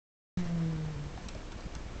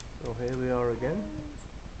So here we are again.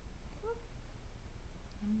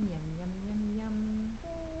 Yum yum yum yum yum.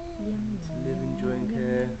 Yum It's yum Liv yum enjoying yum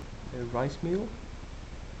her yum. rice meal,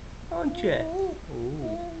 aren't you?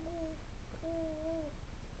 Ooh.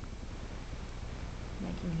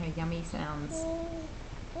 Making her yummy sounds.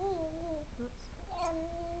 Oops.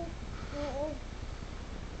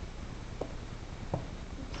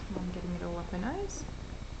 Mum getting it all up her nose.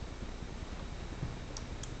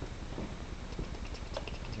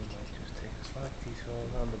 We might just take a slight detour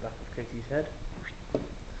around the back of Katie's head.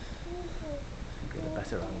 Get a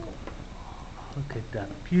better angle. Look at that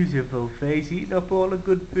beautiful face, eating up all the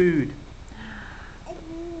good food.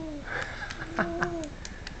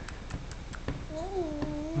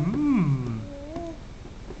 Mmm.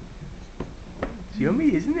 It's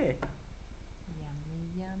yummy, isn't it? Yummy,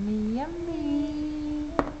 yummy, yummy.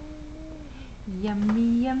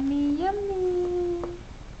 Yummy, yummy, yummy.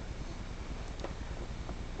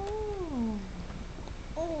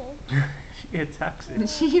 Oh. She attacks it.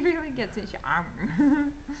 She really gets it.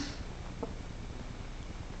 And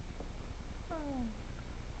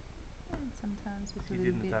sometimes with a You little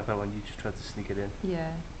didn't bit. attack that one, you just tried to sneak it in.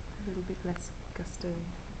 Yeah, a little bit less gusto.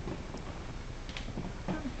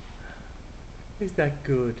 Is that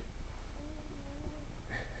good?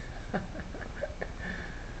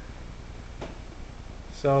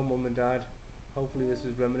 So, Mum and Dad, hopefully this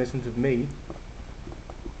is reminiscent of me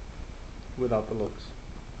without the looks.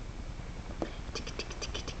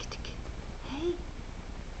 Hey,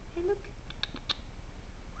 hey, look.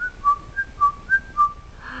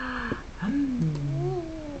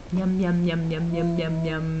 Yum, yum, yum, yum, yum, yum,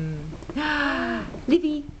 yum.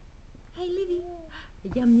 Livy. Hey, Livy.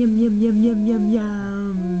 Yum, yum, yum, yum, yum, yum,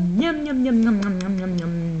 yum. Yum, yum, yum, yum, yum, yum, yum,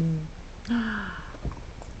 yum.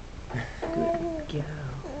 Good girl.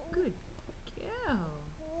 Good girl.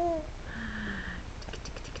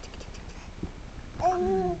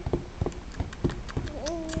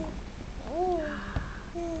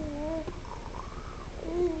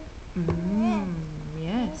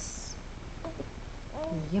 Yes.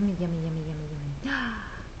 Yummy, yummy, yummy, yummy, yummy.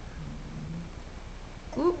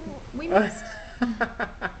 Ooh, we missed.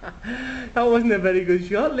 That wasn't a very good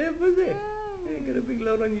shot, Liv, was it? You got a big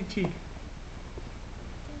load on your cheek.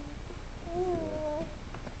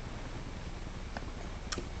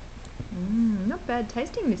 Not bad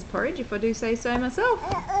tasting, this porridge, if I do say so myself.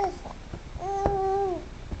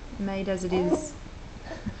 Made as it is.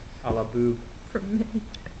 A la boob. From me.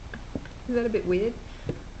 Is that a bit weird?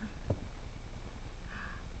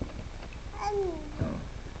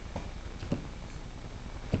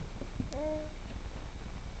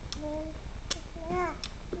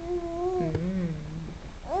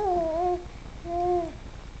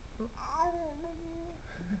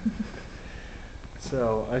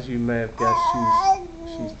 So, as you may have guessed,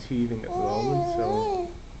 she's teething at the moment, so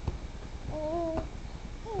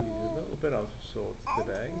she's a little bit out of sorts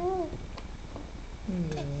today.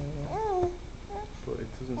 But it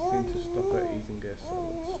doesn't seem to stop her eating her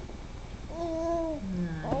solids. No.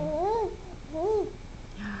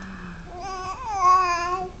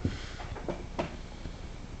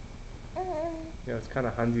 Yeah, it's kind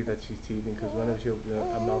of handy that she's teething, because whenever she opens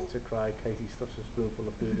her mouth to cry, Katie stuffs a spoonful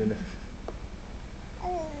of food in it.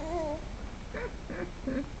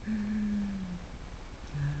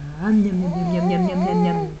 Yum yum yum yum yum yum yum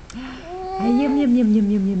yum. Yum yum yum yum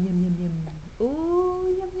yum yum yum yum yum. Oh,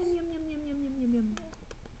 yum yum yum yum yum yum yum yum yum.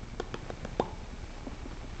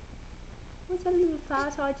 What's that little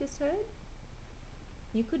fart I just heard?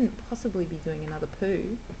 You couldn't possibly be doing another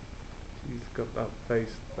poo. She's got that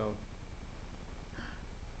face though.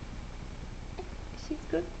 She's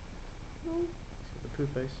good. Oh. She's got the poo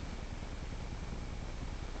face.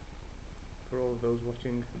 For all of those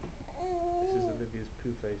watching, this is Olivia's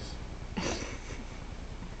poo face.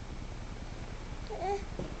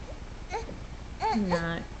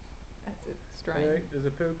 No, that's a strain. Anyway, there's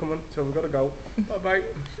a poo coming, so we've got to go. Bye bye.